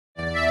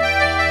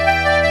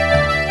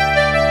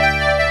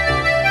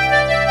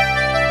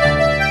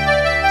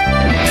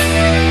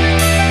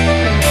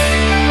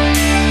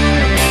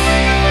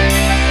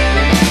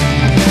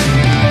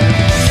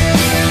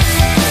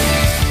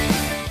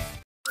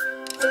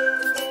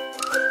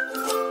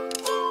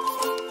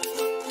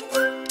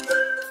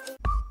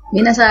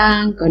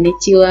Minasan,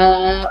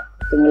 konnichiwa.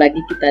 Ketemu lagi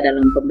kita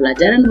dalam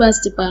pembelajaran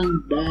bahasa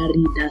Jepang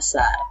dari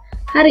dasar.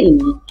 Hari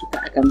ini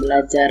kita akan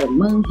belajar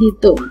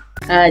menghitung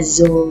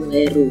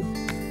kazoeru.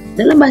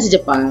 Dalam bahasa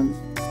Jepang,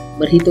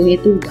 berhitung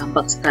itu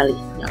gampang sekali.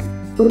 Yang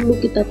perlu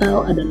kita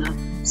tahu adalah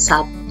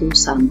 1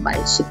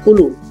 sampai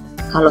 10.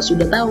 Kalau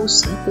sudah tahu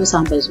 1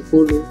 sampai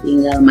 10,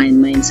 tinggal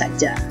main-main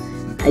saja.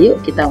 Ayo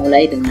kita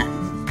mulai dengan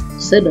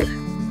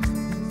sederhana.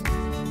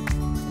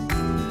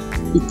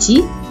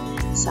 Ichi,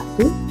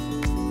 1,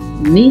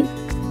 ni,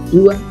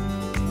 2,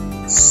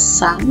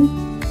 san,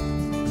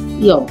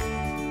 yo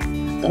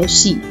atau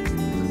si,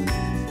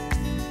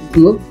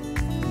 go,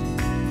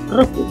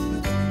 roku,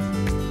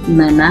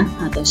 nana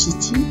atau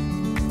shichi,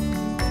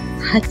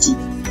 hachi,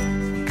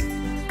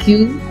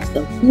 kyu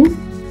atau ku,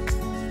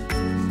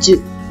 ju.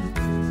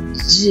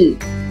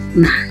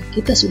 Nah,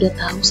 kita sudah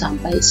tahu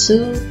sampai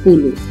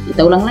 10.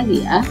 Kita ulang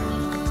lagi ya.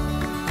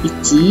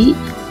 Ichi,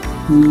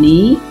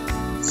 ni,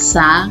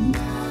 san,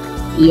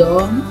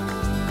 yon,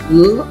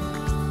 go,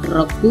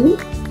 roku,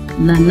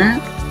 nana,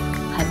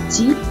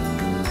 hachi,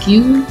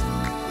 kyu,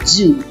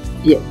 ju.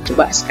 Yuk,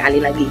 coba sekali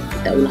lagi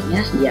kita ulang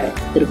ya, biar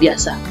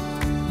terbiasa.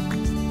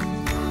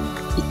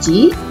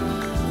 Ichi,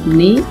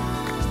 ni,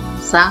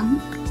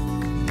 san,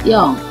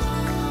 yon,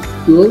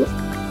 go,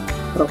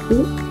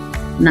 roku,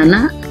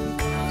 nana,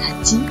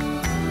 hachi,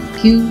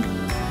 kyu,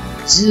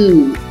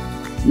 ju.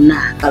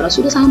 Nah, kalau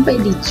sudah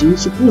sampai di ju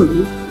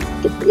 10,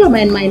 kita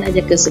main-main aja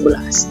ke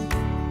 11.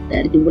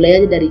 Dimulai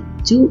aja dari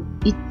ju,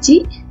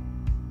 ichi,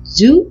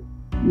 ju,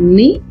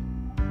 ni,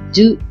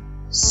 ju,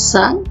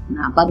 san,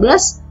 nah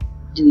 14,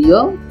 ju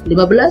yo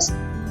 15,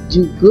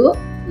 ju go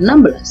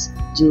 16,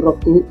 ju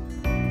roku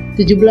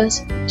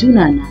 17, ju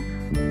nana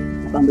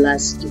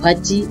 18, ju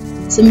hachi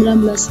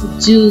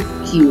 19, ju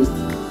kyu.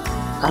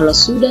 Kalau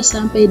sudah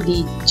sampai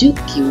di ju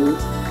kyu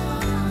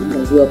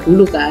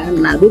 20 kan,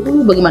 nah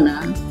 20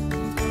 bagaimana?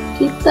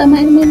 Kita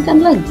main-mainkan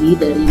lagi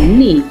dari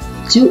ni,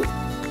 ju.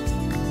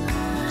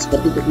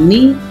 Seperti itu,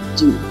 ni,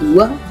 ju,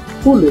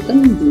 20 kan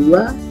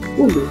 20.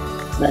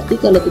 Berarti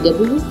kalau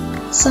 30,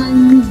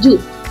 sanju.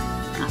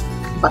 Nah,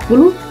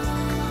 40.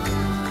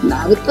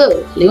 Nah,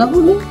 betul.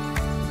 50.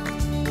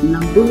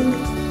 60.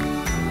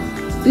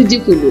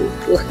 70.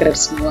 Wah, keren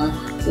semua.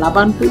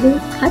 80,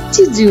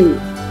 hachiju.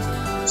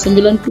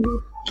 90,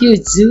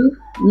 kyuju.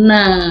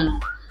 Nah,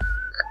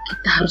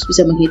 kita harus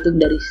bisa menghitung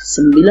dari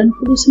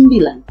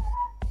 99.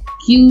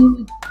 Q,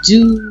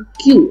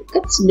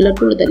 kan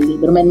 90 tadi,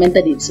 bermain-main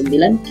tadi,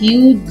 9,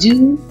 Q,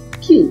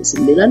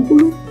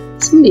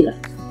 99.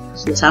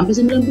 Sudah sampai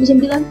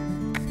 99,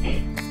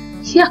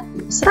 ya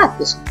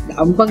 100,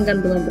 gampang kan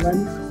teman-teman,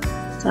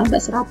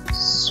 sampai 100,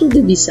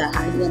 sudah bisa,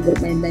 hanya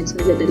bermain-main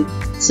saja dari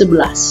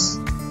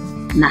 11.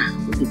 Nah,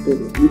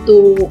 begitu,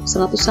 untuk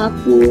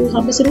 101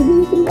 sampai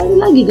 1000, kembali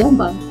lagi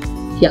gampang,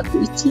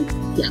 yaku ichi,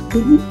 yaku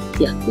ni,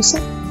 yaku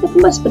san,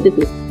 kembali seperti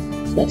itu.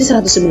 Berarti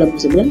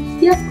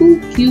 199, yaku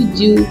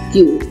kyuju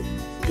kyu.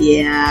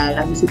 Ya,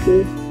 habis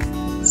itu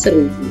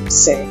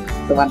 1000.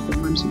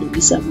 Teman-teman sudah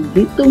bisa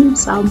menghitung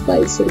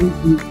sampai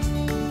 1000.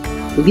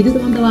 Begitu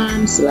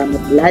teman-teman,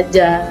 selamat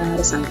belajar.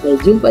 Sampai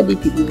jumpa di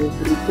video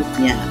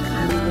berikutnya.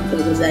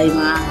 Arigatou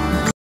gozaimasu.